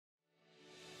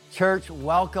Church,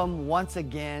 welcome once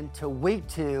again to week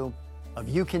 2 of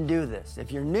You Can Do This. If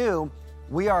you're new,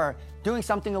 we are doing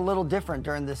something a little different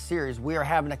during this series. We are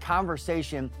having a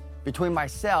conversation between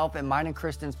myself and mine and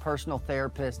Kristen's personal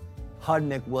therapist, Hud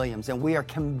McWilliams, and we are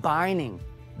combining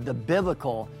the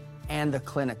biblical and the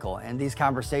clinical. And these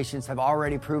conversations have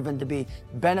already proven to be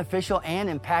beneficial and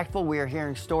impactful. We are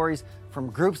hearing stories from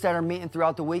groups that are meeting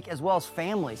throughout the week, as well as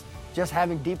families just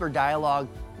having deeper dialogue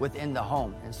within the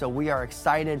home. And so we are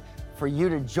excited for you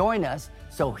to join us.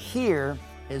 So here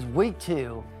is week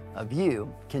 2 of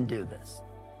You Can Do This.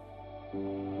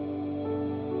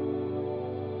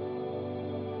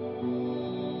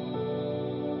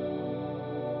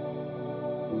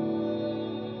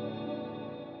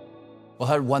 Well,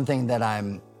 Hud, one thing that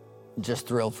I'm just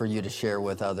thrilled for you to share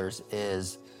with others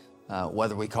is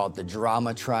whether we call it the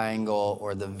drama triangle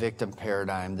or the victim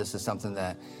paradigm. This is something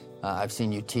that I've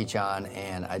seen you teach on,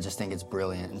 and I just think it's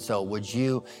brilliant. And so would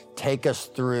you take us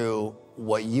through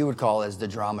what you would call as the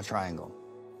drama triangle?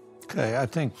 Okay, I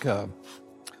think the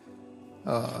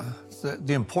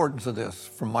importance of this,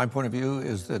 from my point of view,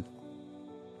 is that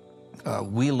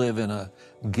we live in a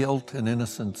guilt and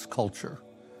innocence culture.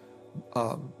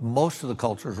 Most of the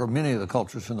cultures, or many of the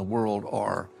cultures in the world,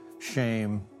 are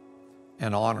shame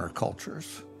and honor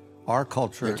cultures. Our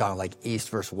culture... You're talking like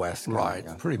East versus West. Right,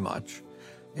 yeah. Pretty much.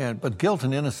 But guilt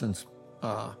and innocence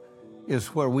is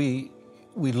where we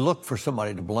look for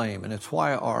somebody to blame, and it's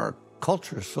why our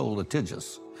culture is so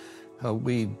litigious.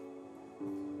 We'll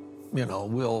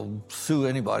sue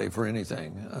anybody for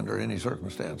anything under any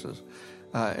circumstances,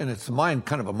 and it's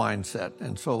kind of a mindset.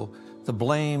 And so the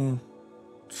blame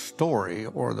story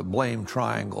or the blame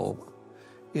triangle,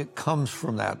 it comes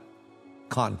from that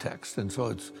context, and so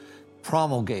it's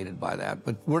promulgated by that.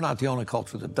 But we're not the only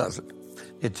culture that does it.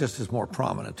 It just is more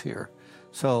prominent here.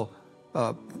 So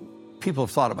people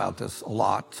have thought about this a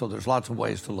lot, so there's lots of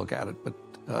ways to look at it. But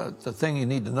the thing you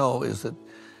need to know is that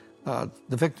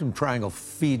the victim triangle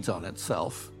feeds on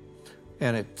itself,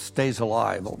 and it stays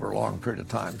alive over a long period of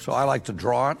time. So I like to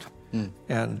draw it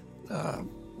and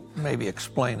maybe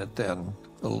explain it then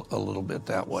a little bit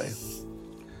that way.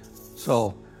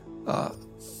 So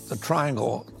the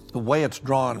triangle, the way it's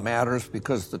drawn matters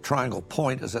because the triangle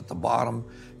point is at the bottom,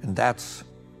 and that's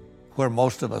where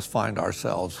most of us find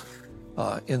ourselves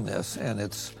in this, and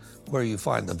it's where you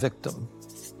find the victim.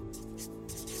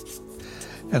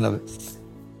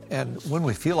 And when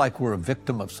we feel like we're a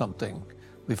victim of something,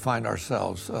 we find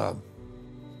ourselves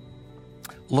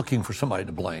looking for somebody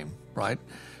to blame, right?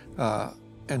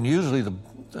 And usually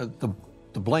the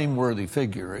blameworthy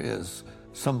figure is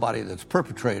somebody that's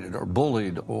perpetrated or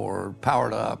bullied or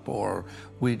powered up, or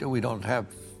we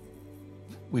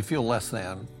feel less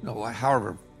than,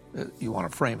 however you want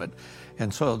to frame it.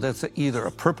 And so that's either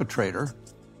a perpetrator,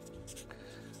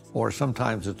 or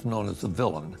sometimes it's known as the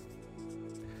villain,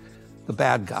 the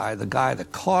bad guy, the guy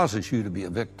that causes you to be a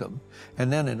victim.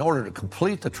 And then in order to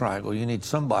complete the triangle, you need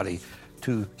somebody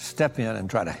to step in and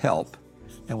try to help,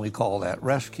 and we call that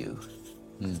rescue.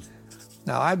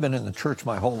 Now, I've been in the church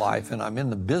my whole life, and I'm in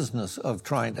the business of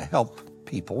trying to help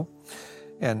people.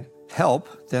 And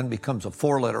help then becomes a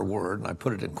 4-letter word, and I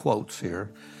put it in quotes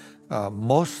here.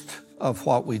 Most of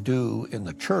what we do in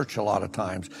the church a lot of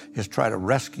times is try to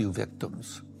rescue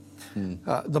victims.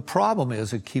 The problem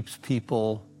is it keeps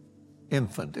people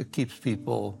infant, it keeps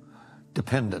people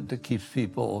dependent, it keeps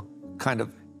people kind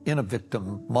of in a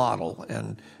victim model,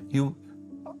 and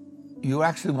you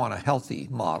actually want a healthy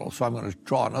model. So I'm going to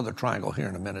draw another triangle here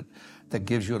in a minute that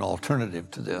gives you an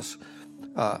alternative to this.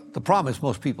 The problem is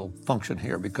most people function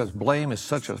here because blame is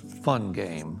such a fun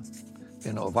game.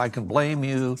 If I can blame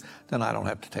you, then I don't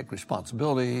have to take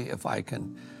responsibility. If I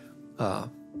can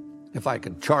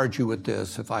charge you with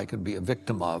this, if I can be a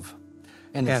victim of.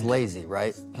 And it's lazy,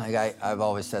 right? Like I've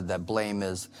always said that blame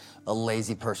is a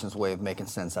lazy person's way of making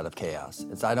sense out of chaos.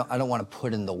 It's I don't want to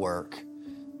put in the work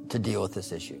to deal with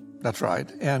this issue. That's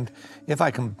right. And if I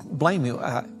can blame you,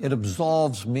 it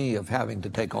absolves me of having to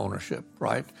take ownership,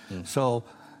 right? So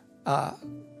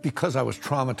because I was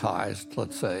traumatized,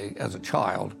 let's say, as a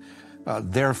child,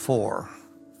 therefore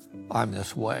I'm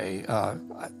this way.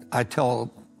 I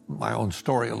tell my own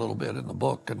story a little bit in the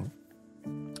book and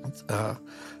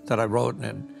that I wrote,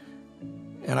 and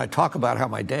I talk about how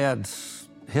my dad's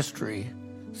history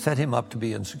set him up to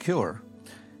be insecure.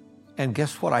 And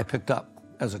guess what I picked up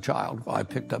as a child? Well, I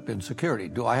picked up insecurity.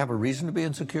 Do I have a reason to be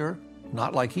insecure?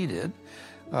 Not like he did.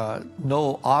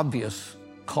 No obvious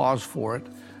cause for it,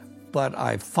 but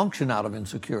I function out of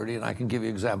insecurity, and I can give you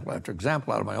example after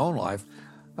example out of my own life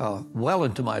well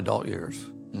into my adult years.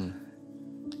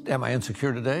 Am I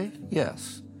insecure today?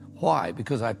 Yes. Why?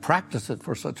 Because I practiced it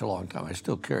for such a long time. I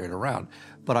still carry it around,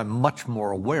 but I'm much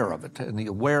more aware of it. And the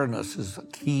awareness is a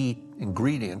key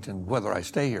ingredient in whether I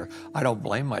stay here. I don't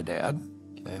blame my dad.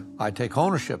 Okay. I take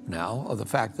ownership now of the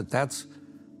fact that that's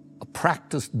a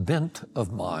practiced bent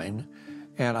of mine,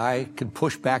 and I can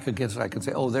push back against it. I can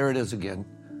say, oh, there it is again.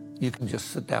 You can just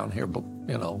sit down here,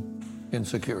 you know, in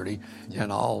security,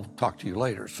 and I'll talk to you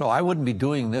later. So I wouldn't be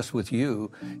doing this with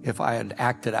you if I had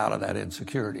acted out of that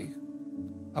insecurity.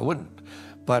 I wouldn't.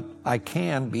 But I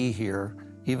can be here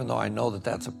even though I know that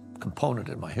that's a component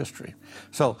in my history.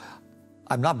 So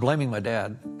I'm not blaming my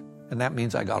dad, and that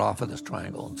means I got off of this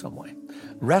triangle in some way.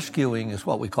 Rescuing is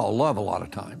what we call love a lot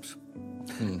of times.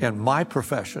 And my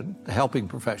profession, the helping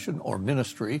profession or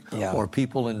ministry or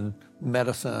people in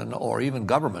medicine or even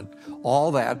government,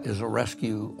 all that is a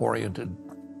rescue-oriented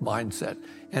mindset.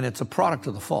 And it's a product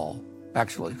of the fall,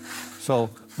 actually. So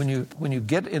when you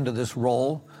get into this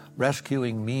role,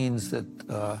 rescuing means that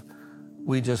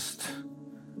we're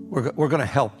going to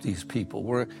help these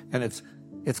people. And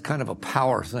it's kind of a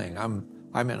power thing. I'm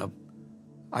going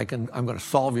to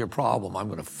solve your problem. I'm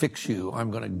going to fix you.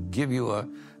 I'm going to give you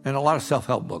and a lot of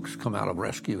self-help books come out of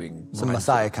rescuing. It's a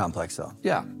Messiah complex, though.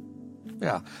 Yeah.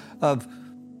 I'm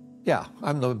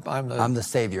the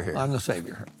savior here. I'm the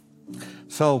savior here.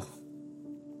 So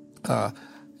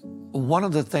one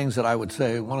of the things that I would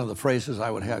say, one of the phrases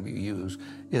I would have you use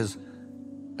is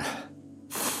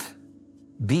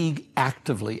be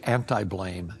actively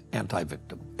anti-blame,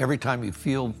 anti-victim. Every time you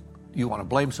feel you want to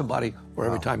blame somebody, or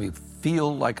every time you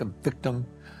feel like a victim,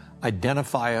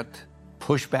 identify it,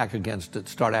 push back against it,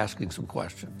 start asking some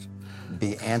questions.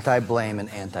 Be anti-blame and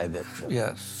anti-victim.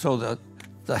 Yes. So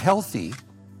the healthy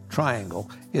triangle,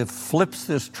 it flips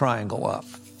this triangle up,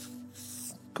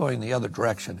 going the other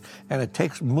direction, and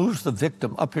it moves the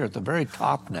victim up here at the very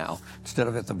top now instead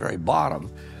of at the very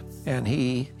bottom, and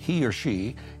he or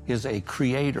she is a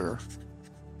creator.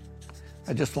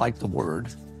 I just like the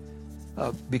word.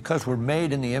 Because we're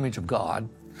made in the image of God,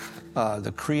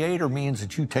 the creator means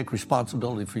that you take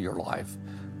responsibility for your life.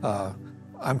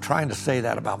 I'm trying to say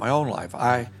that about my own life.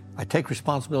 I take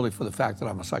responsibility for the fact that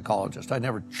I'm a psychologist. I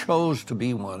never chose to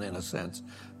be one, in a sense.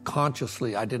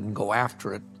 Consciously, I didn't go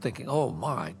after it thinking, oh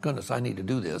my goodness, I need to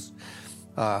do this.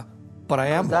 But I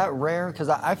am. Is that rare? Because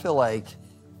I feel like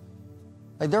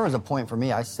there was a point for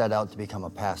me, I set out to become a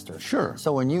pastor. Sure.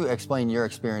 So when you explain your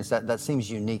experience, that seems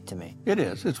unique to me. It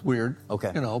is. It's weird.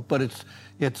 Okay. You know, but it's.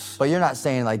 But you're not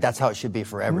saying like that's how it should be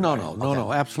for everyone.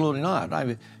 No, absolutely not. I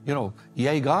mean, you know,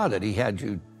 yay God that He had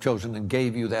you chosen and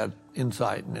gave you that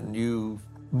insight, and you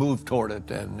moved toward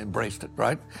it and embraced it,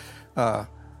 right?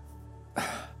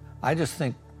 I just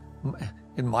think,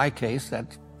 in my case,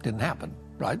 that didn't happen,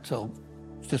 right? So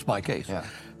it's just my case. Yeah.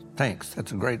 Thanks.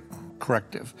 That's a great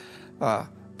corrective.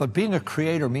 But being a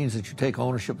creator means that you take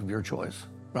ownership of your choice,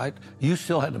 right? You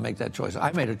still had to make that choice.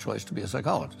 I made a choice to be a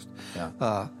psychologist.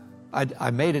 Yeah.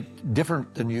 I made it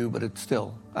different than you, but it's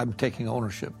still, I'm taking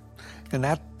ownership. And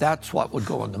that's what would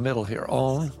go in the middle here.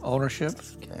 Ownership,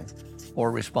 or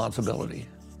responsibility.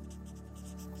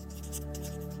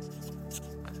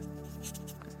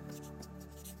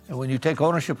 And when you take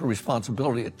ownership or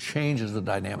responsibility, it changes the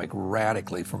dynamic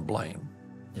radically from blame.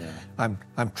 Yeah.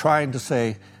 I'm trying to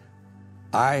say,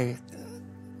 I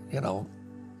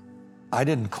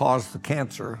didn't cause the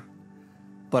cancer,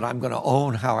 but I'm going to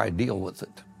own how I deal with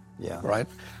it. Yeah. Right?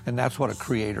 And that's what a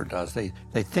creator does. They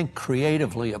think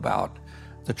creatively about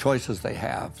the choices they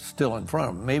have still in front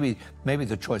of them. Maybe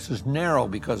the choice is narrow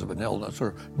because of an illness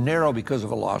or narrow because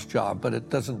of a lost job, but it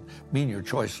doesn't mean you're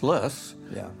choiceless.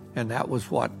 Yeah. And that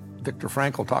was what Viktor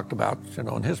Frankl talked about,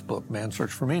 in his book, Man's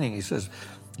Search for Meaning. He says,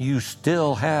 you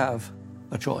still have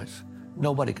a choice.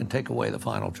 Nobody can take away the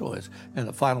final choice. And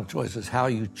the final choice is how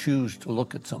you choose to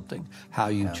look at something, how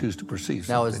you choose to perceive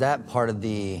something. Now, is that part of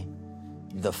the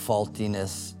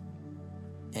faultiness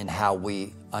in how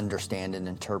we understand and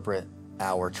interpret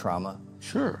our trauma?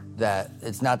 Sure. That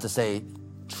it's not to say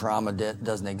trauma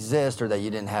doesn't exist or that you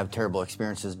didn't have terrible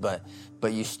experiences, but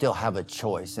you still have a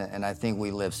choice. And I think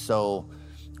we live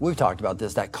we've talked about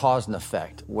this, that cause and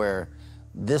effect, where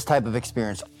this type of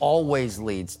experience always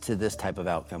leads to this type of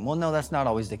outcome. Well, no, that's not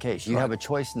always the case. You have a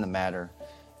choice in the matter.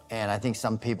 And I think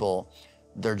some people,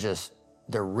 they're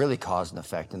really cause and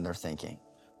effect in their thinking.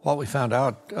 Well, we found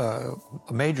out a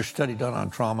major study done on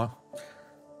trauma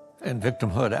and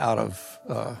victimhood out of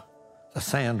the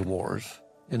sand wars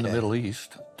in the Middle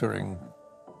East during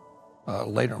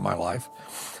later in my life.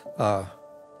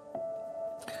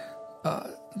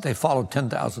 They followed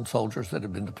 10,000 soldiers that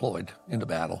had been deployed into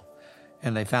battle.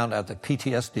 And they found out that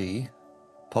PTSD,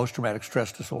 post-traumatic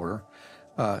stress disorder,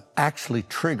 actually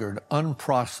triggered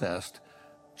unprocessed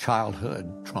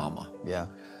childhood trauma. Yeah.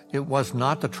 It was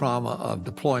not the trauma of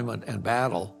deployment and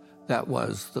battle that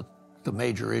was the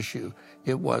major issue.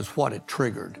 It was what it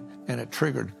triggered, and it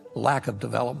triggered lack of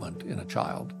development in a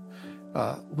child,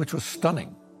 which was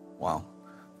stunning. Wow.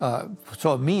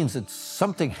 So it means that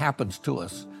something happens to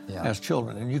us Yeah. as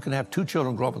children, and you can have two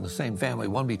children grow up in the same family,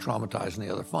 one be traumatized and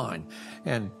the other fine.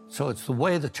 And so it's the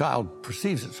way the child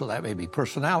perceives it. So that may be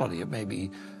personality, it may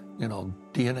be,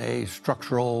 DNA,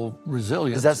 structural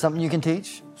resilience. Is that something you can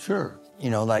teach? Sure.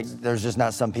 Like there's just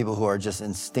not some people who are just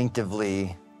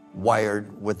instinctively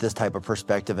wired with this type of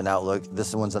perspective and outlook.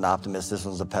 This one's an optimist, this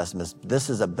one's a pessimist. This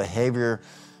is a behavior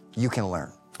you can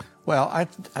learn. Well,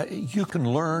 you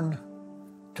can learn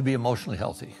to be emotionally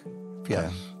healthy,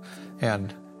 yes. Okay.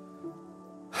 And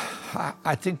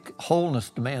I think wholeness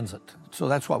demands it. So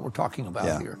that's what we're talking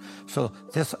about here. So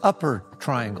this upper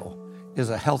triangle is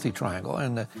a healthy triangle.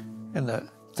 And the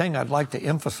thing I'd like to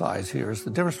emphasize here is the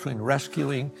difference between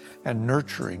rescuing and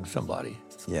nurturing somebody.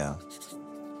 Yeah.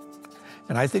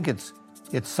 And I think it's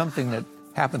something that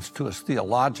happens to us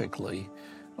theologically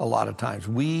a lot of times.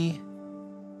 We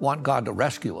want God to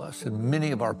rescue us, and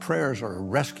many of our prayers are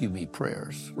rescue me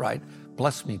prayers, right?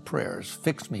 Bless me prayers,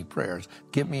 fix me prayers,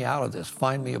 get me out of this,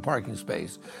 find me a parking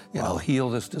space, heal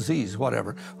this disease,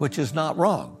 whatever, which is not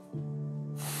wrong.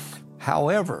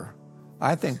 However,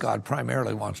 I think God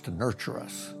primarily wants to nurture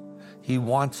us. He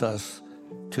wants us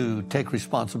to take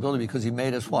responsibility because he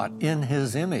made us what? In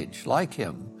his image, like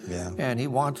him. Yeah. And he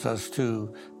wants us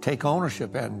to take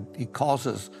ownership, and he calls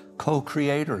us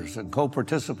co-creators and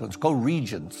co-participants,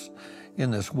 co-regents in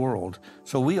this world.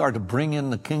 So we are to bring in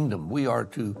the kingdom. We are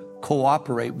to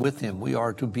cooperate with him. We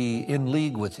are to be in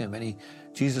league with him. And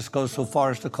Jesus goes so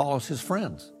far as to call us his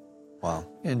friends. Wow.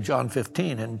 In John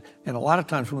 15. And a lot of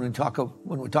times when we talk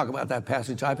about that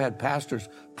passage, I've had pastors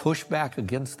push back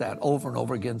against that over and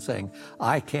over again, saying,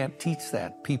 I can't teach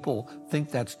that. People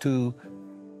think that's too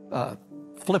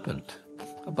flippant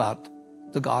about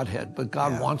the Godhead. But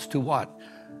God wants to what?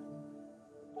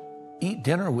 Eat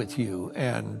dinner with you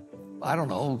and, I don't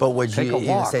know, but would take you a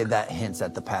even walk. say that hints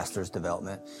at the pastor's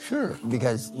development? Sure.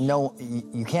 Because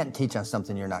you can't teach on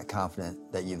something you're not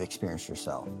confident that you've experienced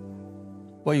yourself.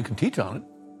 Well, you can teach on it,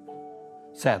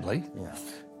 sadly.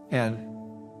 Yeah.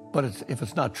 But if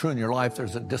it's not true in your life,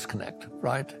 there's a disconnect,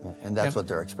 right? And that's what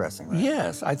they're expressing, right?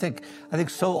 Yes, I think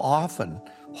so often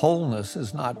wholeness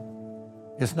is not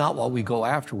what we go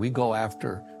after. We go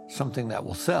after something that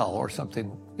will sell or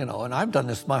something, and I've done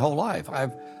this my whole life.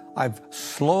 I've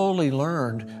slowly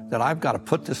learned that I've got to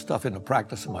put this stuff into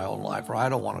practice in my own life, or I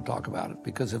don't want to talk about it,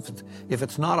 because if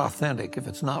it's not authentic, if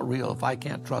it's not real, if I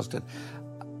can't trust it,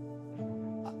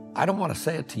 I don't want to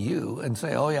say it to you and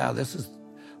say, oh yeah, this is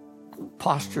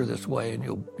posture this way and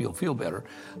you'll feel better.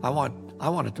 I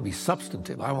want it to be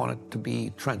substantive. I want it to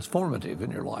be transformative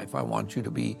in your life. I want you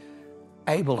to be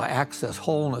able to access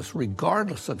wholeness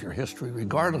regardless of your history,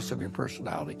 regardless of your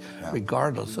personality,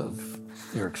 regardless of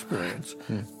your experience.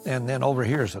 And then over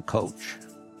here is a coach.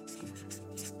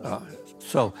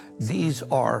 So these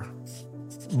are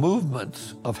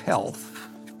movements of health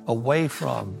away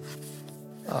from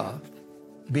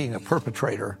being a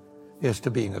perpetrator is to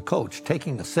being a coach,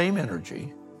 taking the same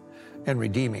energy and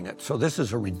redeeming it. So this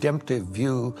is a redemptive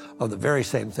view of the very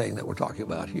same thing that we're talking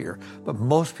about here. But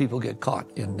most people get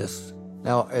caught in this.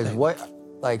 Now,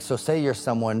 so say you're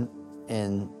someone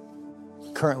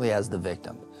currently as the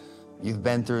victim. You've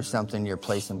been through something, you're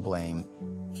placing blame.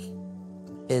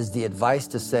 Is the advice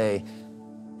to say,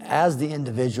 as the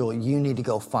individual, you need to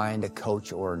go find a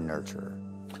coach or a nurturer?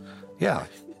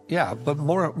 Yeah, but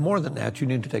more than that, you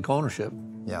need to take ownership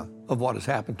of what has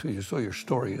happened to you so your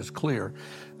story is clear.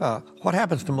 What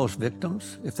happens to most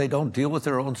victims, if they don't deal with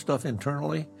their own stuff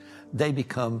internally, they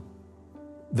become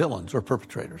villains or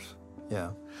perpetrators.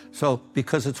 Yeah. So,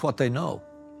 because it's what they know.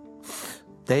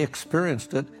 They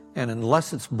experienced it, and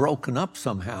unless it's broken up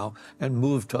somehow and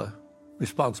moved to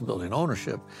responsibility and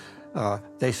ownership,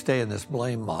 they stay in this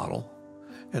blame model,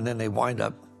 and then they wind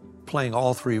up playing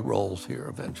all three roles here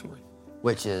eventually.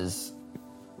 Which is,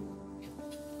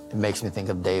 it makes me think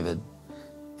of David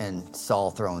and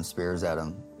Saul throwing spears at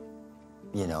him,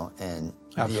 and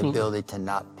Absolutely. The ability to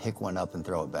not pick one up and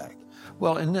throw it back.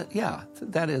 Well,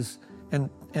 that is, and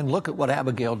look at what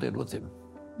Abigail did with him,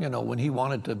 when he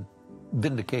wanted to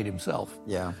vindicate himself.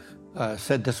 Yeah.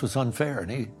 Said this was unfair,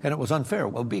 and it was unfair.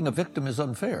 Well, being a victim is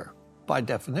unfair by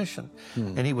definition.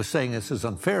 And he was saying, this is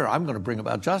unfair, I'm going to bring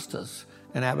about justice.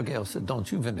 And Abigail said,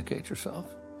 don't you vindicate yourself.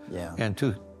 Yeah. And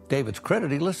to David's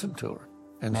credit, he listened to her.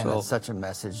 And Man, that's such a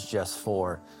message just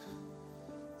for,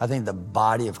 I think, the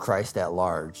body of Christ at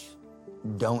large.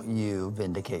 don't you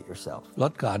vindicate yourself.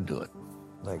 Let God do it.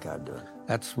 Let God do it.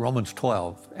 That's Romans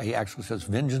 12. He actually says,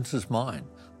 vengeance is mine.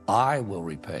 I will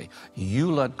repay.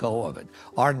 You let go of it.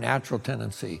 Our natural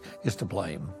tendency is to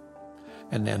blame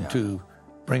and then to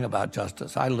bring about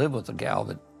justice. I live with a gal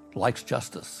that likes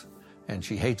justice, and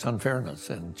she hates unfairness,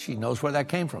 and she knows where that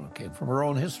came from. It came from her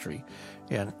own history.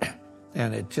 And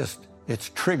it's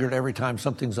triggered every time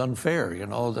something's unfair. You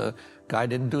know, the guy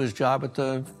didn't do his job at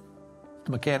the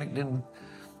mechanic didn't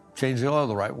change the oil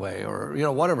the right way, or, you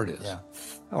know, whatever it is. Yeah.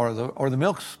 Or the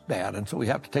milk's bad, and so we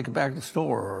have to take it back to the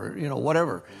store, or, you know,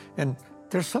 whatever. And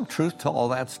there's some truth to all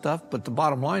that stuff, but the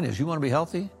bottom line is, you want to be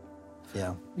healthy?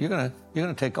 Yeah. You're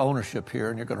gonna take ownership here,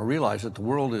 and you're gonna realize that the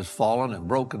world is fallen and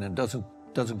broken and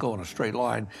doesn't go in a straight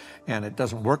line, and it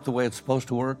doesn't work the way it's supposed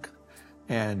to work,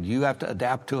 and you have to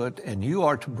adapt to it, and you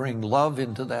are to bring love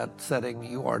into that setting.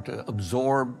 You are to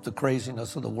absorb the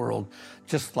craziness of the world,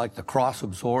 just like the cross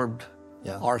absorbed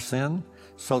our sin,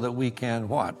 so that we can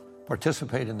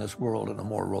participate in this world in a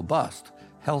more robust,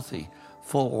 healthy,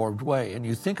 full-orbed way. And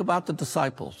you think about the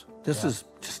disciples. This is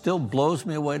still blows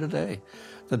me away today.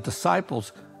 The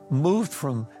disciples moved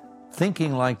from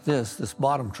thinking like this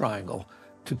bottom triangle,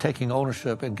 to taking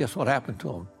ownership, and guess what happened to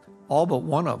them? All but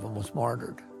one of them was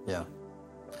martyred. Yeah.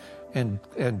 And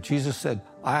Jesus said,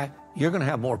 you're going to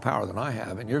have more power than I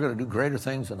have, and you're going to do greater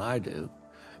things than I do.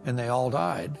 And they all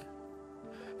died.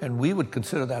 And we would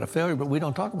consider that a failure, but we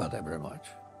don't talk about that very much.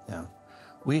 Yeah.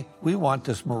 We want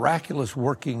this miraculous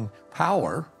working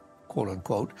power, quote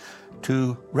unquote,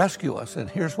 to rescue us. And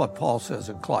here's what Paul says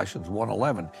in Colossians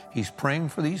 1:11. He's praying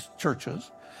for these churches,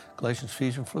 Galatians,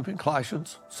 Ephesians, Philippians,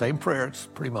 Colossians, same prayer, it's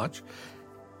pretty much.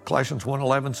 Colossians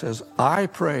 1:11 says, I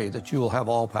pray that you will have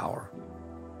all power.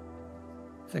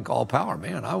 Think all power,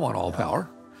 man, I want all power.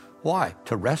 Why?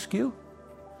 To rescue?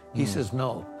 He says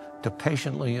no, to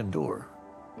patiently endure.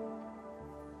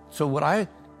 So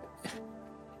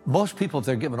most people, if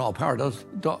they're given all power,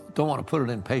 don't want to put it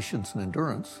in patience and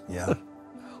endurance. Yeah.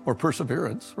 Or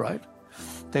perseverance, right?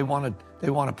 They want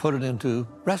to put it into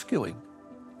rescuing,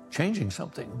 changing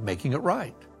something, making it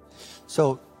right.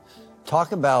 So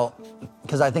talk about,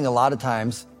 because I think a lot of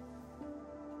times,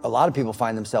 a lot of people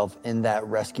find themselves in that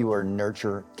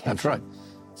rescuer-nurture tension. That's right.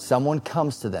 Someone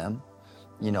comes to them,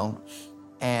 you know,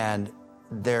 and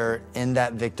they're in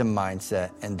that victim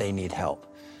mindset and they need help.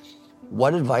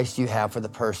 What advice do you have for the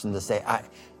person to say,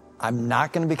 I'm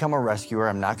not going to become a rescuer,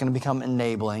 I'm not going to become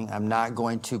enabling, I'm not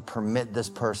going to permit this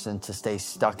person to stay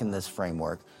stuck in this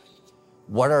framework?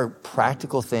 What are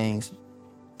practical things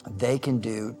they can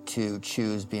do to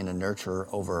choose being a nurturer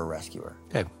over a rescuer?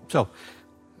 Okay, so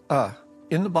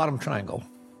in the bottom triangle,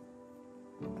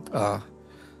 the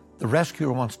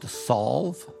rescuer wants to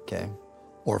solve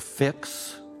or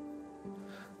fix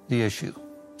the issue.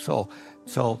 So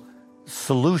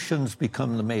solutions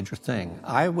become the major thing.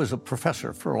 I was a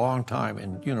professor for a long time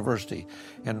in university,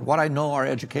 and what I know our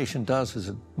education does is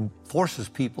it forces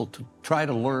people to try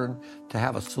to learn to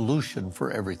have a solution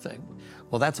for everything.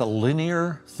 Well, that's a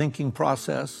linear thinking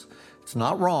process. It's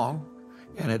not wrong,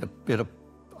 and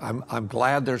I'm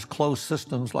glad there's closed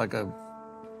systems like a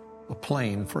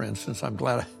plane, for instance. I'm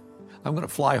glad I'm going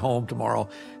to fly home tomorrow,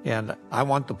 and I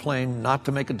want the plane not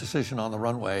to make a decision on the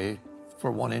runway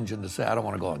for one engine to say, I don't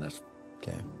want to go on this.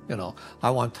 Okay. You know,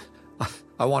 I want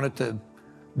it to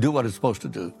do what it's supposed to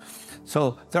do.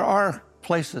 So there are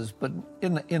places, but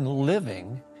in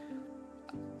living,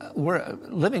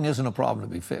 living isn't a problem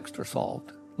to be fixed or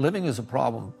solved. Living is a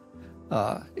problem,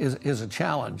 is a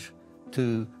challenge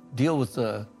to deal with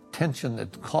the tension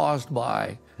that's caused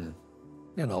by,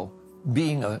 you know,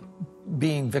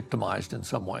 being victimized in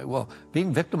some way. Well,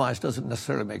 being victimized doesn't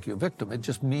necessarily make you a victim. It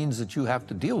just means that you have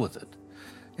to deal with it.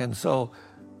 And so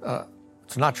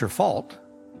it's not your fault,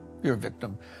 you're a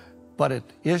victim, but it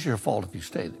is your fault if you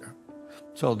stay there.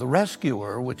 So the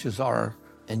rescuer, which is our...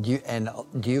 And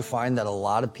do you find that a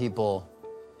lot of people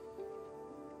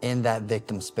in that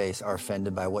victim space are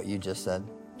offended by what you just said?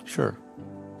 Sure.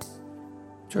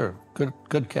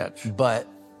 Good catch. But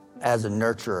as a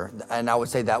nurturer, and I would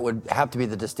say that would have to be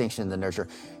the distinction in the nurturer,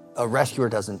 a rescuer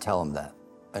doesn't tell them that.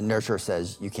 A nurturer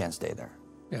says, you can't stay there.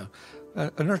 Yeah.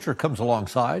 A nurturer comes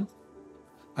alongside.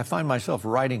 I find myself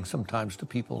writing sometimes to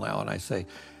people now, and I say,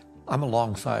 I'm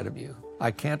alongside of you.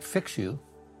 I can't fix you.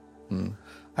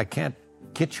 I can't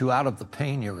get you out of the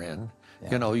pain you're in.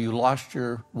 Yeah. You know, you lost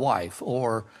your wife,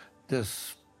 or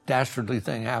this dastardly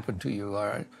thing happened to you,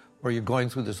 or you're going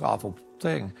through this awful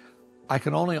thing. I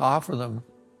can only offer them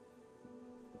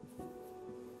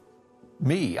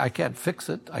me. I can't fix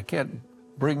it. I can't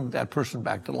bring that person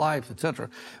back to life, etc.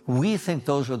 We think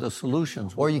those are the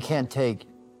solutions. Or you can't take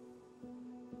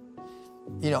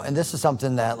And this is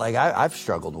something that like I've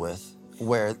struggled with,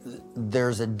 where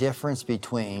there's a difference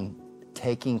between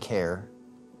taking care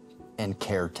and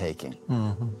caretaking.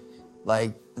 Mm-hmm.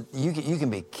 Like you can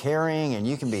be caring and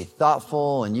you can be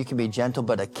thoughtful and you can be gentle,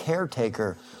 but a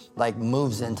caretaker like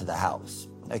moves into the house.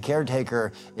 A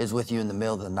caretaker is with you in the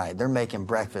middle of the night. They're making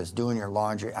breakfast, doing your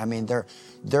laundry. I mean,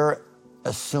 they're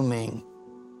assuming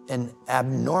an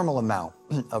abnormal amount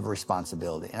of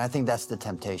responsibility. And I think that's the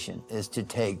temptation, is to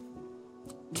take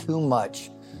too much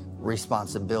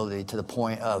responsibility to the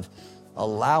point of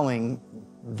allowing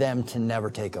them to never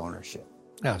take ownership.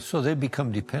 Yeah, so they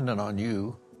become dependent on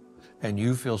you, and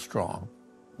you feel strong.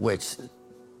 Which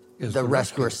is the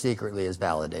rescuer secretly is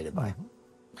validated by.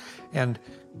 And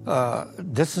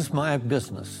this is my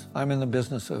business. I'm in the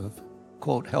business of,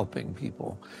 quote, helping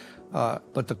people.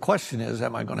 But the question is,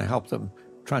 am I going to help them,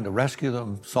 trying to rescue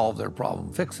them, solve their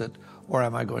problem, fix it, or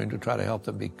am I going to try to help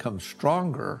them become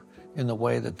stronger in the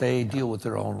way that they deal with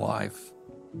their own life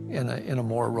in a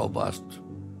more robust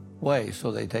way,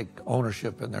 so they take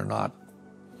ownership and they're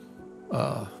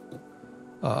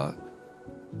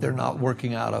not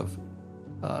working out of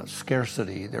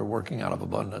scarcity, they're working out of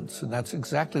abundance. And that's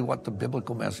exactly what the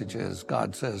biblical message is.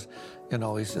 God says,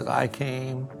 he says, I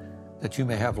came that you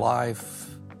may have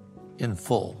life in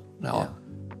full. Now,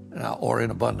 or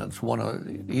in abundance. One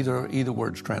of either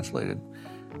word's translated.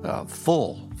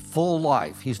 Full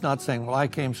life. He's not saying, well, I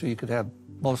came so you could have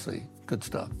mostly good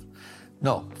stuff.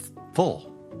 No,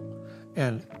 full.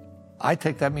 And I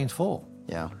take that means full.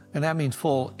 Yeah. And that means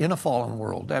full in a fallen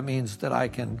world. That means that I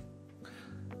can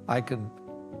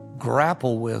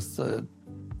grapple with the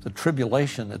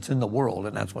tribulation that's in the world,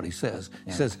 and that's what he says.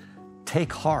 He says,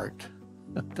 take heart,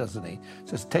 doesn't he? He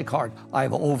says, take heart,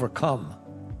 I've overcome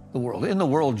the world. In the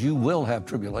world, you will have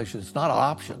tribulation. It's not an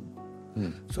option.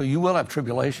 So you will have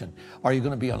tribulation. Are you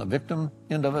going to be on the victim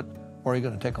end of it, or are you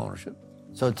going to take ownership?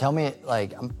 So tell me,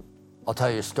 I'll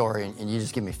tell you a story, and you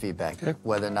just give me feedback,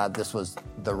 whether or not this was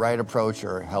the right approach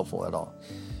or helpful at all.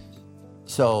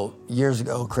 So years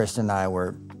ago, Kristen and I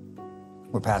were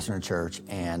pastoring a church,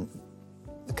 and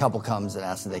a couple comes and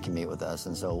asks if they can meet with us.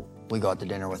 And so we go out to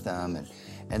dinner with them,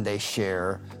 and they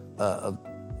share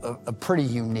a pretty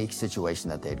unique situation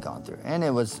that they'd gone through. And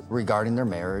it was regarding their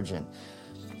marriage. And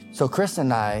so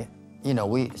Kristen and I,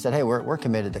 we said, hey, we're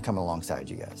committed to come alongside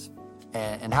you guys.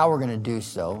 And how we're going to do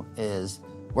so is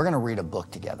we're going to read a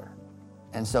book together.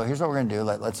 And so here's what we're going to do.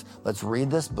 Let's read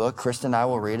this book. Kristen and I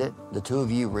will read it. The two of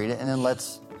you read it. And then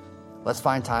let's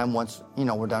find time once,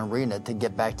 we're done reading it to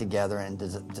get back together and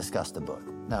discuss the book.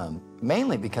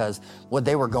 Mainly because what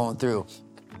they were going through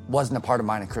wasn't a part of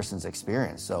mine and Kristen's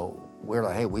experience. So we were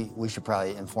like, hey, we should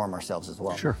probably inform ourselves as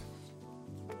well. Sure.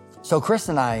 So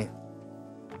Kristen and I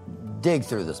dig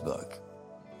through this book.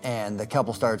 And the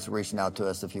couple starts reaching out to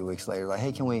us a few weeks later, like,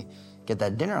 hey, can we get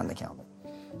that dinner on the calendar?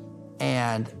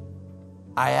 And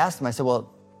I asked him, I said,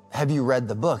 well, have you read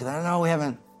the book? And I no, we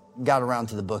haven't got around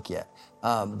to the book yet,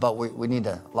 but we need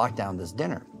to lock down this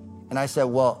dinner. And I said,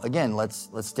 well, again, let's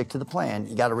stick to the plan.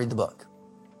 You got to read the book.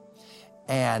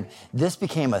 And this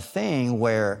became a thing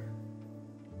where,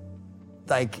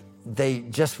 they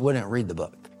just wouldn't read the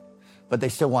book, but they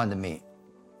still wanted to meet.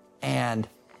 And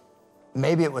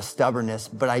maybe it was stubbornness,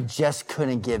 but I just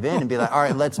couldn't give in and be like, all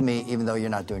right, let's meet, even though you're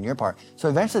not doing your part. So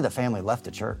eventually the family left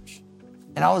the church.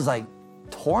 And I was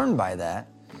torn by that,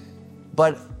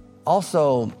 but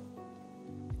also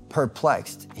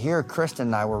perplexed. Here, Kristen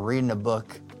and I were reading a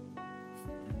book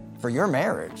for your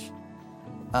marriage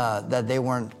that they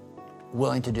weren't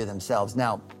willing to do themselves.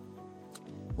 Now,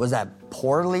 was that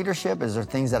poor leadership? Is there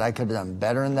things that I could have done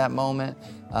better in that moment?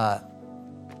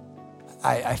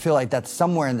 I feel like that's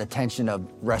somewhere in the tension of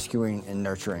rescuing and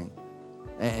nurturing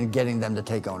and getting them to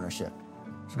take ownership.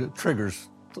 It triggers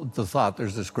the thought.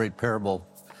 There's this great parable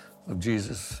of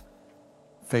Jesus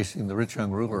facing the rich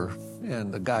young ruler,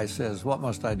 and the guy says, what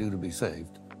must I do to be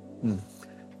saved?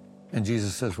 And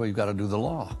Jesus says, well, you've got to do the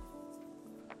law.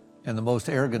 And the most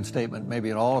arrogant statement maybe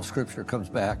in all of Scripture comes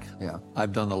back,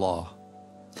 I've done the law.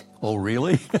 Oh,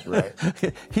 really? Right.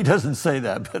 He doesn't say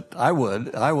that, but I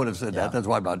would have said that. That's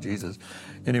why about Jesus.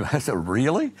 Anyway, I said,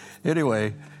 really?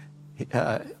 Anyway,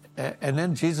 and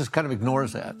then Jesus kind of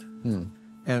ignores that.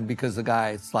 And because the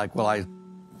guy's like, well, I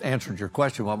answered your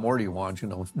question. What more do you want?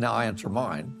 Now I answer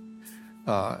mine.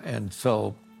 And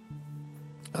so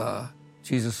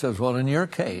Jesus says, well, in your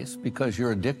case, because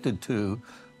you're addicted to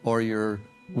or you're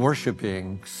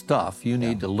worshiping stuff, you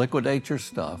need to liquidate your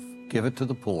stuff, give it to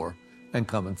the poor, and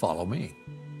come and follow me.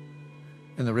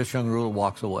 And the rich young ruler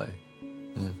walks away.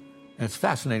 And it's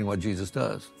fascinating what Jesus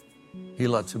does. He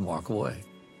lets him walk away.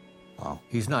 Wow.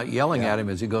 He's not yelling at him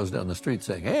as he goes down the street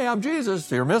saying, hey, I'm Jesus,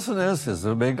 you're missing this. This is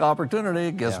a big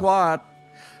opportunity. Guess what?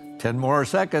 10 more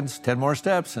seconds, 10 more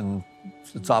steps, and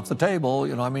it's off the table.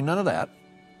 You know, I mean, none of that.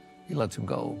 He lets him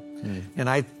go.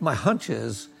 And my hunch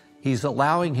is he's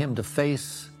allowing him to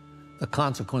face the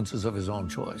consequences of his own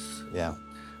choice. Yeah.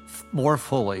 More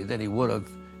fully than he would have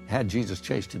had Jesus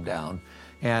chased him down.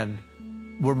 And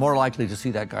we're more likely to see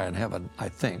that guy in heaven, I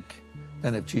think,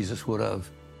 than if Jesus would have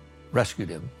rescued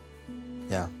him.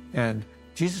 Yeah. And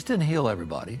Jesus didn't heal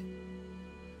everybody.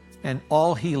 And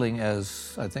all healing,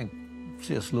 as I think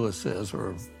C.S. Lewis says,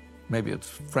 or maybe it's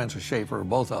Francis Schaeffer, or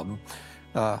both of them,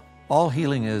 all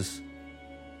healing is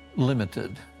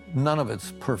limited. None of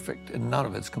it's perfect and none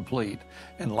of it's complete.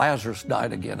 And Lazarus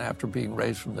died again after being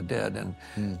raised from the dead. And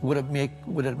would it make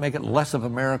it less of a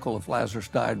miracle if Lazarus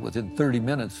died within 30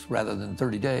 minutes rather than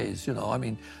 30 days? You know, I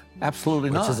mean,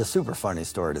 absolutely not. Which is a super funny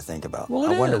story to think about. Well,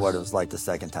 I wonder what it was like the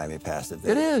second time he passed it.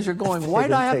 It is. You're going, why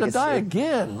do I have to die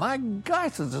again? My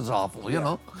gosh, this is awful, you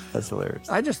know? That's hilarious.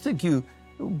 I just think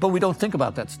but we don't think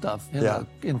about that stuff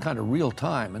in kind of real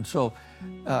time. And so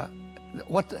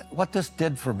what this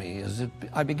did for me is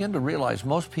I began to realize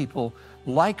most people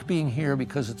like being here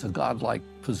because it's a godlike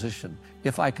position.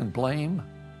 If I can blame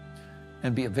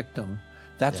and be a victim,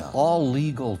 that's all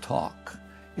legal talk.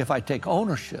 If I take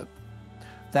ownership,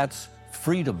 that's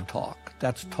freedom talk.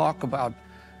 That's talk about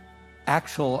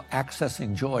actual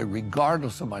accessing joy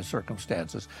regardless of my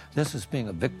circumstances. This is being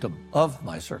a victim of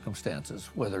my circumstances,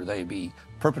 whether they be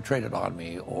perpetrated on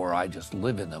me or I just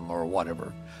live in them or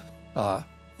whatever.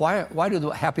 Why do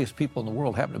the happiest people in the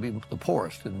world happen to be the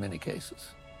poorest in many cases?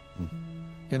 Mm-hmm.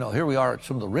 You know, here we are,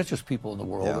 some of the richest people in the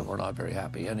world, and we're not very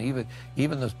happy. And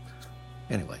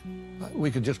anyway,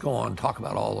 we could just go on and talk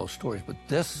about all those stories, but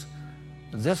this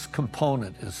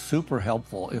component is super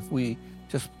helpful if we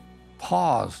just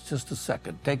pause just a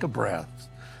second, take a breath,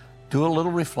 do a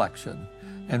little reflection,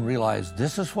 and realize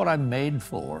this is what I'm made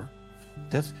for.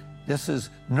 This is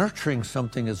nurturing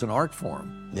something as an art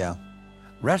form. Yeah.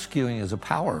 Rescuing is a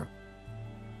power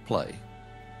play.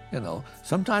 You know,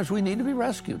 sometimes we need to be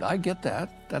rescued. I get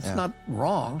that. That's not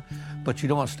wrong, but you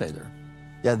don't want to stay there.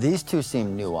 Yeah, these two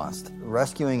seem nuanced.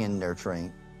 Rescuing and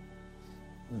nurturing,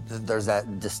 there's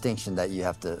that distinction that you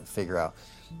have to figure out.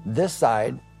 This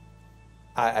side,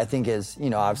 I think is, you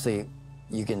know, obviously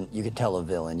you can tell a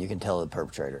villain, you can tell a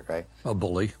perpetrator, right? A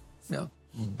bully, yeah.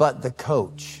 But the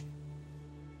coach,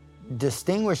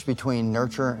 distinguish between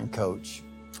nurture and coach.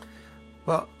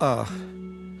 Well,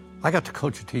 I got to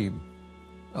coach a team,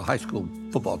 a high school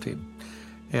football team.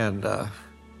 And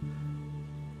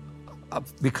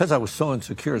because I was so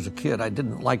insecure as a kid, I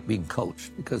didn't like being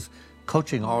coached because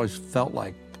coaching always felt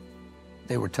like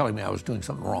they were telling me I was doing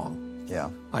something wrong. Yeah.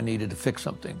 I needed to fix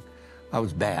something. I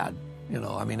was bad, you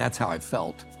know. I mean, that's how I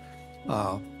felt.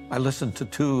 I listened to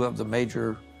two of the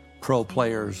major pro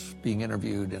players being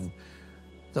interviewed, and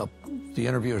the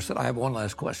interviewer said, I have one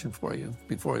last question for you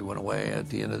before he went away at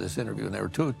the end of this interview. And they were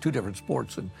two different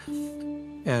sports, and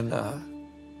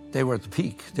they were at the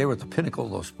peak. They were at the pinnacle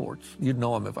of those sports. You'd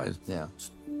know them if I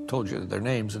told you their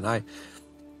names. And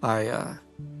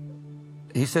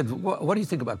he said, what do you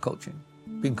think about coaching,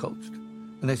 being coached?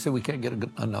 And they said, we can't get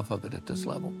enough of it at this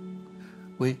level.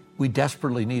 We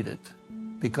desperately need it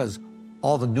because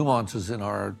all the nuances in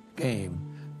our game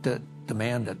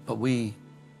demand it, but we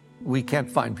can't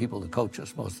find people to coach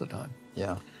us most of the time.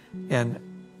 Yeah. And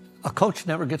a coach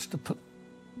never gets to put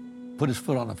his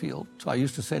foot on the field. So I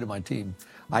used to say to my team,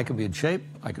 I can be in shape,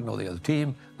 I can know the other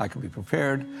team, I can be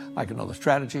prepared, I can know the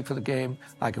strategy for the game,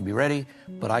 I can be ready,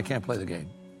 but I can't play the game.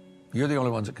 You're the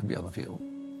only ones that can be on the field.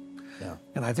 Yeah.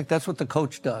 And I think that's what the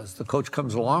coach does. The coach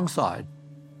comes alongside,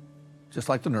 just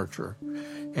like the nurturer,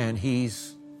 and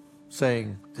he's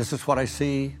saying, this is what I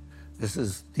see,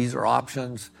 these are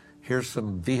options, here's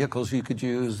some vehicles you could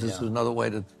use, this is another way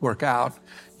to work out,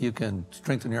 you can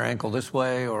strengthen your ankle this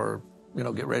way, or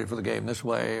get ready for the game this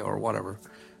way, or whatever.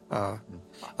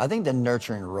 I think the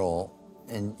nurturing role,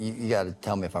 and you got to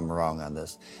tell me if I'm wrong on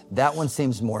this, that one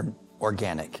seems more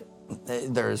organic.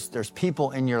 There's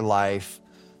people in your life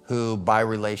who, by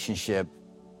relationship,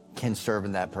 can serve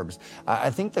in that purpose. I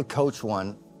think the coach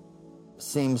one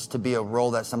seems to be a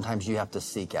role that sometimes you have to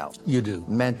seek out. You do.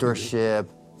 Mentorship,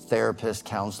 therapist,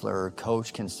 counselor,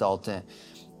 coach, consultant.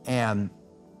 And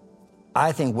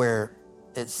I think where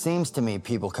it seems to me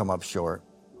people come up short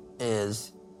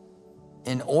is,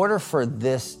 in order for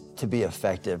this to be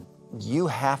effective, you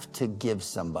have to give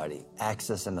somebody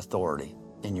access and authority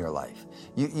in your life.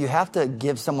 You have to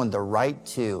give someone the right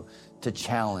to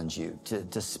challenge you,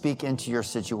 to speak into your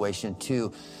situation,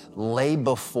 to lay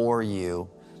before you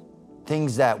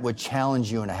things that would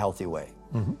challenge you in a healthy way.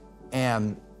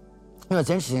 And it's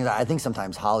interesting that I think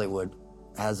sometimes Hollywood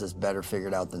has this better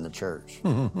figured out than the church.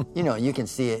 You can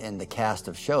see it in the cast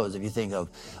of shows. If you think of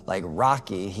like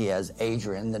Rocky, he has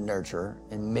Adrian the nurturer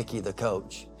and Mickey the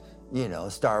coach.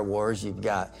 Star Wars, you've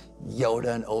got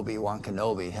Yoda and Obi-Wan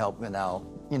Kenobi helping out,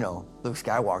 Luke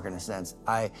Skywalker in a sense.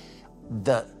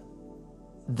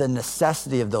 The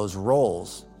necessity of those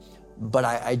roles, but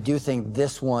I do think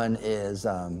this one is,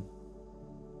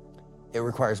 it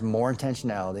requires more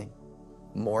intentionality,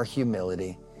 more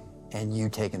humility, and you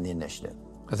taking the initiative.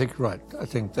 I think you're right. I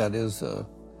think that is,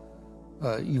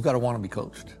 you've got to want to be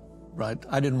coached, right?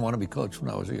 I didn't want to be coached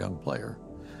when I was a young player,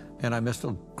 and I missed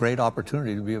a great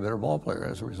opportunity to be a better ball player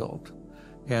as a result.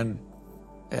 And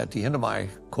at the end of my,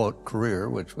 quote, career,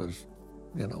 which was,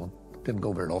 didn't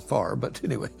go very far, but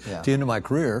anyway, at the end of my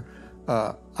career,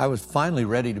 I was finally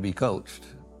ready to be coached,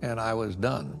 and I was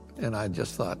done. And I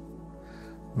just thought,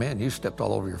 man, you stepped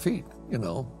all over your feet,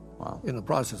 Wow. in the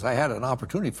process. I had an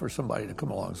opportunity for somebody to come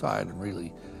alongside and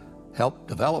really help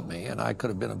develop me, and I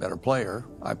could have been a better player.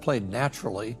 I played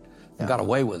naturally and got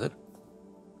away with it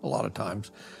a lot of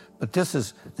times. But this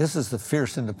is the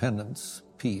fierce independence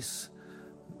piece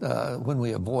when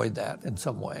we avoid that in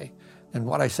some way. And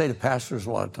what I say to pastors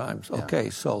a lot of times,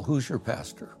 okay, so who's your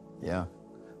pastor? Yeah.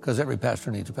 Because every pastor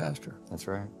needs a pastor. That's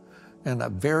right. And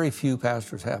very few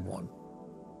pastors have one.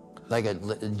 Like a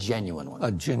genuine one.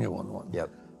 A genuine one.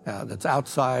 Yep. That's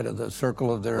outside of the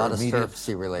circle of their a lot immediate... of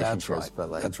surfacey relationships. That's right.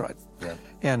 But That's right. Yeah.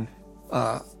 And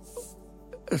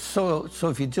so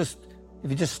if you just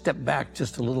step back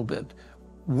just a little bit,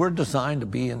 we're designed to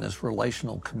be in this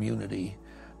relational community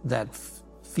that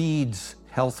feeds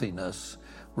healthiness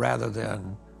rather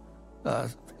than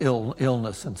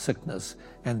illness and sickness.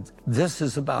 And this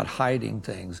is about hiding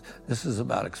things. This is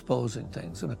about exposing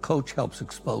things. And a coach helps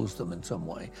expose them in some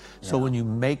way. So when you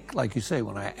make, like you say,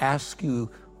 when I ask you,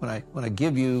 when I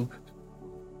give you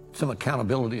some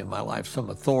accountability in my life, some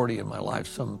authority in my life,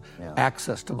 some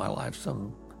access to my life,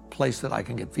 some place that I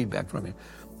can get feedback from you,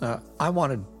 I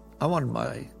wanted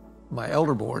my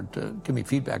elder board to give me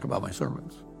feedback about my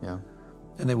sermons. Yeah.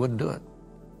 And they wouldn't do it.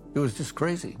 It was just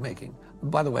crazy making.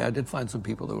 By the way, I did find some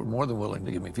people that were more than willing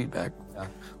to give me feedback.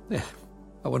 Yeah.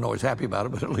 I wasn't always happy about it,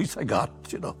 but at least I got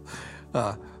it,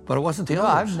 But it wasn't the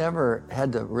others. I've never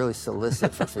had to really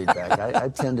solicit for feedback. I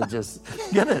tend to just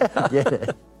Get it? get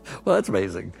it. Well, that's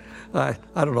amazing. I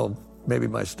don't know, maybe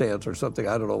my stance or something.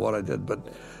 I don't know what I did,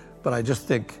 but I just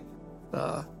think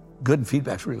good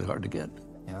feedback's really hard to get.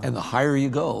 Yeah. And the higher you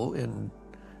go in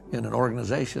an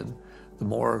organization, the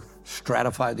more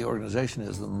stratified the organization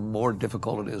is, the more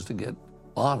difficult it is to get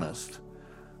honest,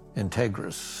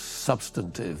 integrous,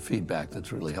 substantive feedback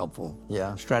that's really helpful,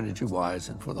 strategy-wise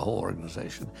and for the whole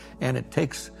organization. And it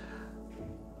takes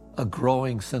a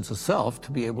growing sense of self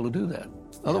to be able to do that.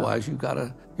 Otherwise, you're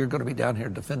going to be down here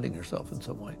defending yourself in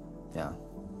some way. Yeah.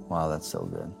 Wow, that's so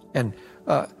good. And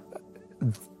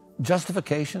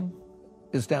justification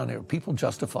is down here. People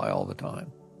justify all the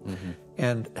time.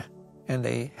 And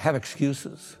they have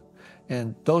excuses.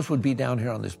 And those would be down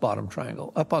here on this bottom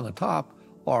triangle. Up on the top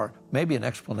are maybe an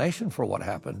explanation for what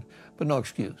happened, but no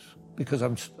excuse, because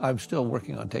I'm still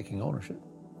working on taking ownership.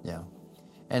 Yeah.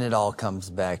 And it all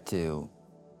comes back to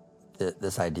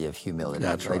this idea of humility.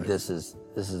 That's right. This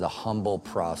is a humble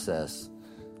process.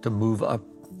 To move up,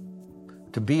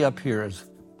 to be up here is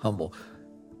humble.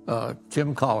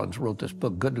 Jim Collins wrote this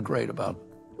book, Good to Great, about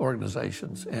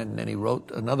organizations, and then he wrote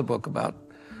another book about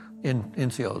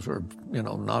NCOs, or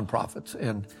nonprofits,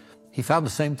 and he found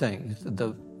the same thing.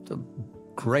 The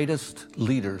greatest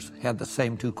leaders had the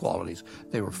same two qualities.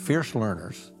 They were fierce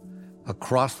learners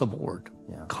across the board,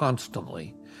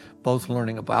 constantly, both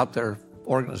learning about their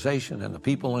organization and the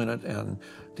people in it and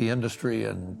the industry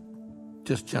and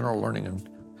just general learning.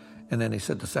 And then he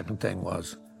said the second thing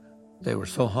was they were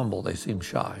so humble they seemed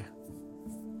shy.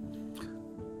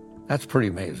 That's pretty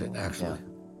amazing, actually.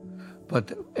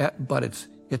 Yeah. But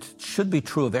it should be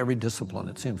true of every discipline,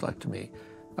 it seems like to me.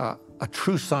 A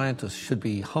true scientist should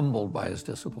be humbled by his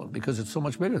discipline because it's so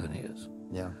much bigger than he is.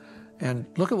 Yeah. And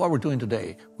look at what we're doing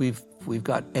today. We've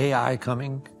got AI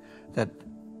coming that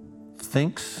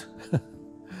thinks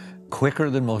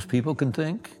quicker than most people can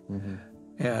think.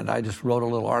 And I just wrote a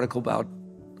little article about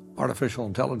artificial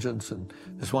intelligence, and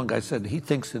this one guy said he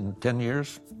thinks in 10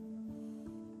 years,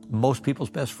 most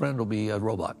people's best friend will be a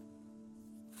robot,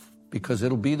 because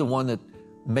it'll be the one that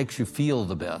makes you feel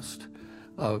the best,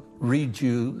 reads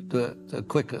you the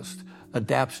quickest,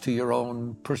 adapts to your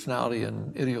own personality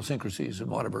and idiosyncrasies and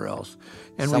whatever else.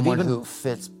 And someone who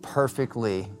fits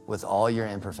perfectly with all your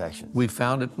imperfections. We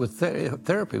found it with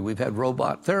therapy. We've had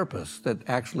robot therapists that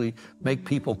actually make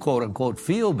people, quote unquote,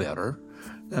 feel better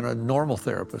than a normal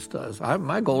therapist does.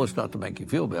 My goal is not to make you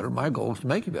feel better. My goal is to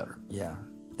make you better. Yeah,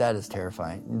 that is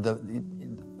terrifying.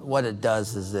 What it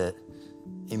does is it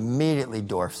immediately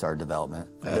dwarfs our development.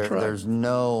 That's right. There's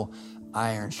no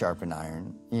iron sharpen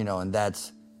iron, and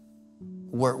that's,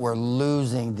 we're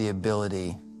losing the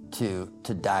ability to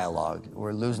dialogue.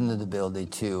 We're losing the ability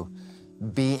to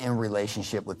be in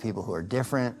relationship with people who are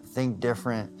different, think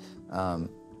different,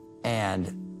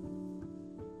 and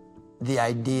the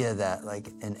idea that like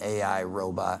an AI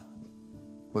robot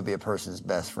would be a person's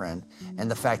best friend,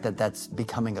 and the fact that that's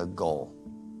becoming a goal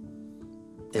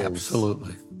is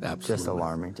Absolutely. just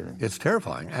alarming to me. It's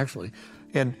terrifying, actually.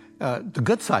 And the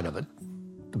good side of it,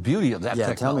 the beauty of that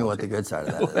technology. Yeah, tell me what the good side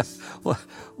of that is.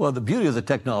 Well, the beauty of the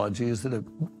technology is that it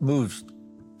moves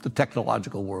the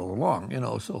technological world along,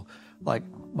 So, like,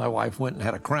 my wife went and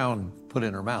had a crown put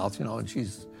in her mouth, and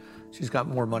she's got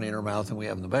more money in her mouth than we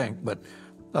have in the bank. But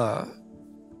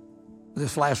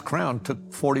this last crown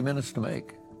took 40 minutes to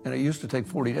make, and it used to take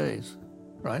 40 days,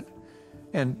 right?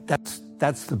 And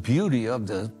that's the beauty of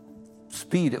the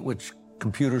speed at which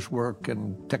computers work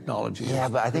and technology. Yeah,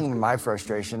 but I think my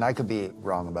frustration, I could be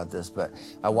wrong about this, but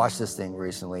I watched this thing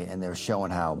recently and they were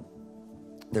showing how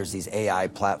there's these AI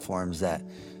platforms that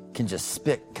can just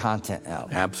spit content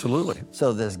out. Absolutely.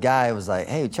 So this guy was like,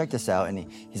 hey, check this out. And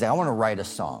he's like, I want to write a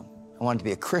song. I want it to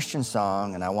be a Christian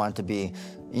song, and I want it to be,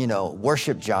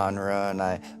 worship genre, and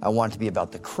I want it to be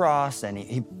about the cross. And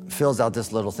he fills out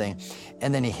this little thing,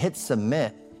 and then he hits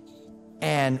submit,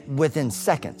 and within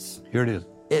seconds, here it is.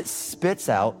 It spits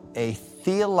out a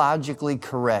theologically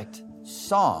correct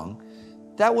song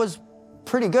that was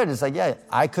pretty good. It's like, yeah,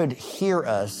 I could hear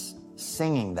us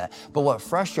singing that. But what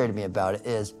frustrated me about it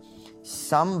is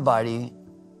somebody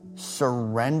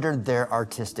surrendered their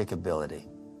artistic ability.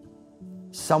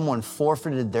 Someone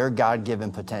forfeited their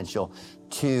God-given potential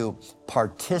to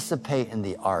participate in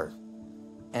the art,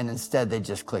 and instead they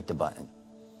just clicked a button.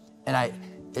 And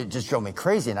it just drove me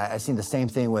crazy. And I seen the same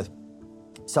thing with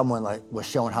someone was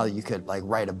showing how you could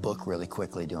write a book really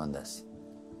quickly doing this.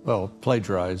 Well,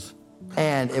 plagiarize.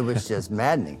 And it was just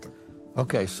maddening.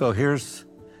 Okay, so here's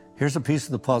a piece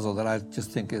of the puzzle that I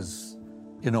just think is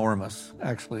enormous,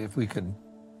 actually, if we can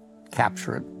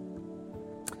capture it.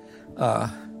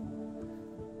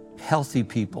 Healthy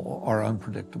people are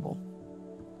unpredictable.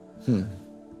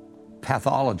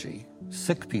 Pathology,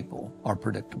 sick people are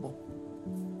predictable.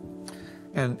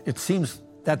 And that seems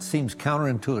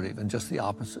counterintuitive and just the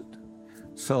opposite.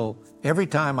 So every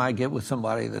time I get with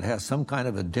somebody that has some kind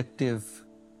of addictive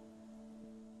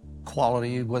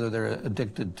quality, whether they're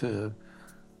addicted to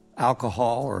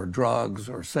alcohol or drugs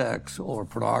or sex or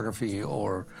pornography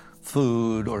or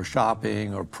food or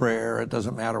shopping or prayer, it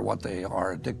doesn't matter what they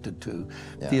are addicted to.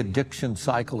 Yeah. The addiction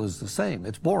cycle is the same.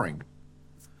 It's boring.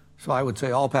 So I would say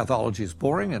all pathology is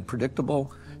boring and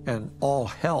predictable, and all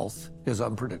health is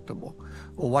unpredictable.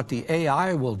 Well, what the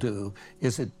AI will do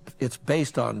is it's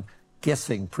based on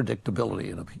guessing predictability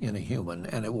in a human,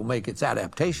 and it will make its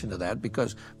adaptation to that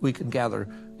because we can gather,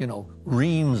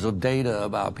 reams of data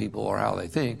about people or how they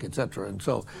think, et cetera. And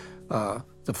so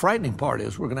the frightening part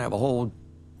is we're going to have a whole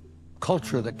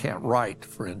culture that can't write,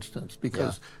 for instance,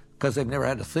 because they've never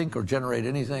had to think or generate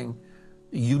anything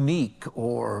unique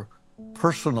or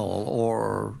personal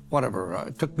or whatever.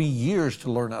 It took me years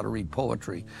to learn how to read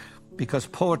poetry, because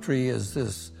poetry is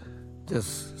this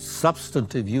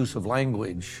substantive use of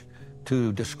language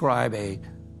to describe a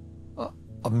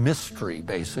mystery,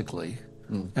 basically.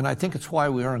 And I think it's why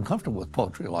we are uncomfortable with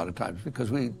poetry a lot of times,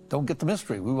 because we don't get the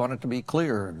mystery. We want it to be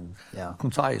clear and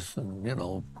concise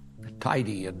and,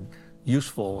 tidy and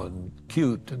useful and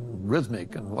cute and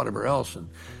rhythmic and whatever else.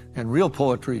 And real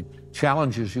poetry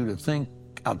challenges you to think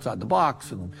outside the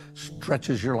box and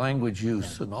stretches your language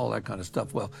use and all that kind of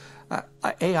stuff. Well,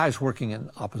 AI is working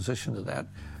in opposition to that,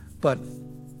 but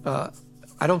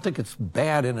I don't think it's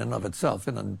bad in and of itself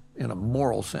in a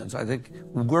moral sense. I think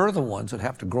we're the ones that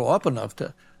have to grow up enough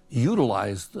to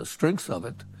utilize the strengths of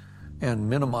it and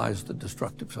minimize the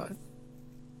destructive side.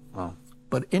 Wow.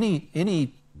 But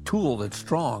any tool that's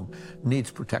strong needs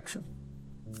protection.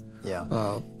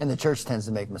 Yeah, and the church tends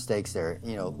to make mistakes there.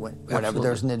 Whenever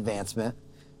there's an advancement,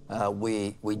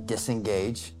 we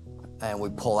disengage and we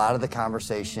pull out of the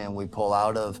conversation, we pull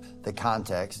out of the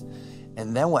context,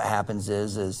 and then what happens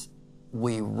is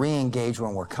we re-engage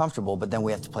when we're comfortable, but then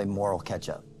we have to play moral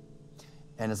catch-up.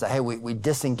 And it's like, hey, we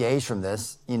disengage from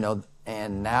this,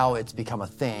 and now it's become a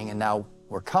thing, and now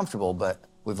we're comfortable, but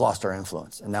we've lost our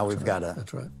influence, and now we've got to.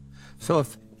 That's right. So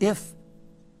if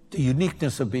the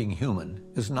uniqueness of being human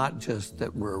is not just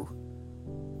that we're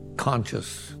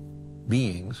conscious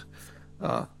beings,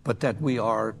 but that we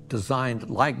are designed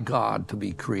like God to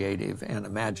be creative and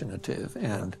imaginative,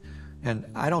 and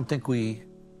I don't think we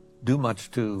do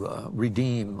much to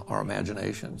redeem our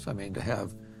imaginations. I mean, to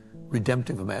have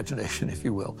redemptive imagination, if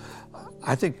you will.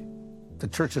 I think the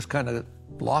church has kind of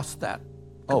lost that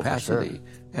capacity, for sure.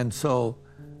 and so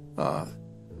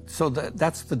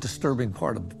that's the disturbing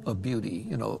part of beauty.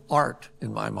 You know, art,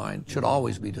 in my mind, should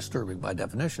always be disturbing by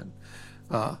definition.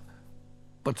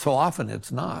 But so often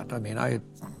it's not. I mean, I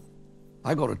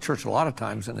go to church a lot of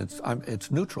times, and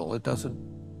it's neutral. It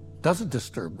doesn't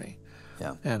disturb me.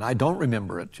 Yeah. And I don't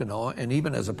remember it, you know. And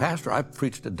even as a pastor, I've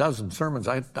preached a dozen sermons.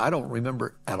 I don't remember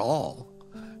it at all.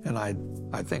 And I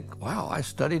think, wow, I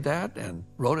studied that and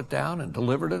wrote it down and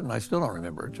delivered it, and I still don't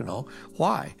remember it, you know.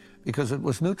 Why? Because it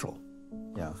was neutral.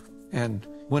 Yeah. And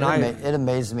when it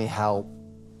amazes me how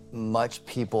much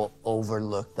people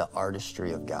overlook the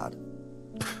artistry of God.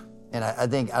 And I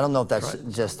don't know if that's right.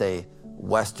 just a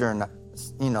westernized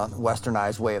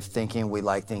way of thinking. We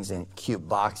like things in cute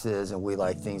boxes, and we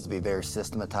like things to be very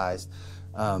systematized.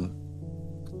 But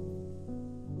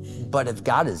if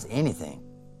God is anything,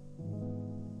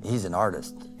 he's an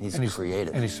artist. He's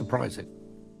creative. And he's surprising.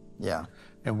 Yeah.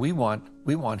 And we want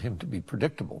him to be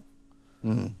predictable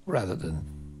rather than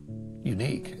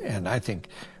unique. And I think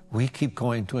we keep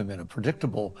going to him in a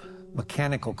predictable,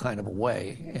 mechanical kind of a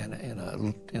way, and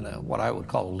in a what I would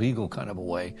call a legal kind of a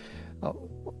way,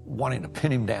 wanting to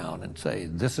pin him down and say,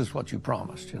 this is what you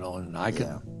promised, you know, and I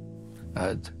can,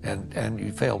 and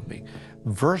you failed me,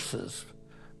 versus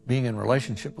being in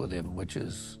relationship with him, which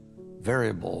is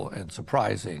variable and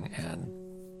surprising. And,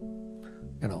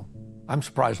 you know, I'm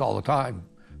surprised all the time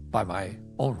by my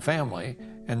own family,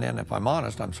 and then if I'm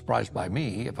honest, I'm surprised by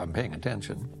me if I'm paying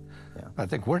attention. Yeah. I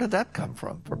think, where did that come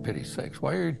from, for pity's sakes?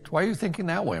 Why are you thinking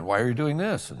that way, and why are you doing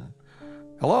this? And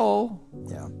hello,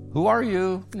 who are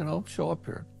you? You know, show up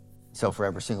here. So for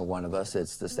every single one of us,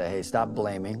 it's to say, hey, stop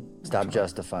blaming, stop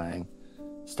justifying,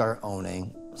 start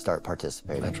owning, start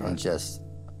participating, That's right. and just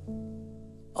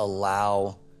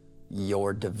allow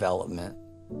your development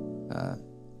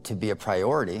to be a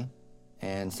priority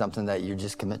and something that you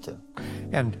just commit to.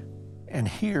 And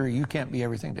here, you can't be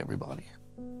everything to everybody.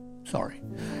 Sorry.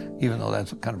 Even though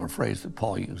that's kind of a phrase that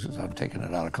Paul uses, I'm taking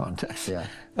it out of context. Yeah.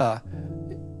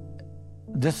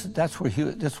 That's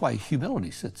why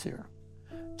humility sits here.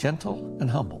 Gentle and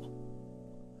humble.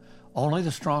 Only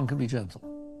the strong can be gentle.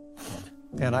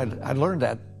 And I learned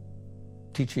that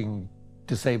teaching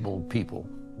disabled people.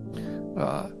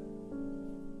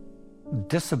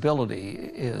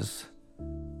 Disability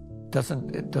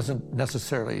doesn't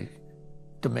necessarily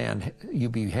demand you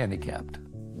be handicapped.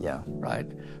 Yeah. Right?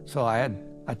 So I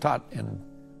taught in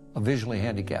a visually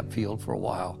handicapped field for a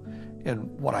while,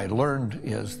 and what I learned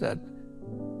is that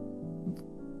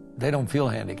they don't feel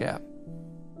handicapped,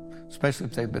 especially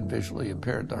if they've been visually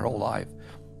impaired their whole life.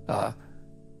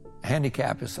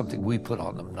 Handicap is something we put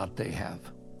on them, not they have.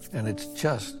 And it's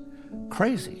just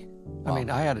crazy. Wow. I mean,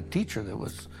 I had a teacher that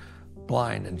was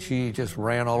blind, and she just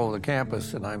ran all over the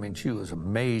campus, and I mean, she was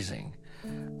amazing,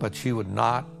 but she would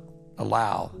not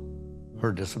allow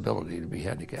her disability to be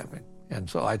handicapping. And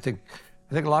so I think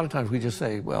a lot of times we just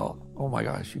say, well, oh my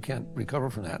gosh, you can't recover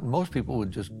from that. And most people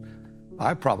would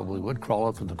I probably would crawl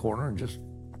up in the corner and just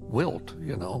wilt,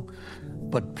 you know.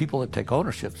 But people that take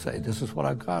ownership say, this is what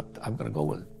I've got, I'm going to go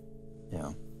with it.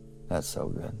 Yeah, that's so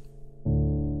good.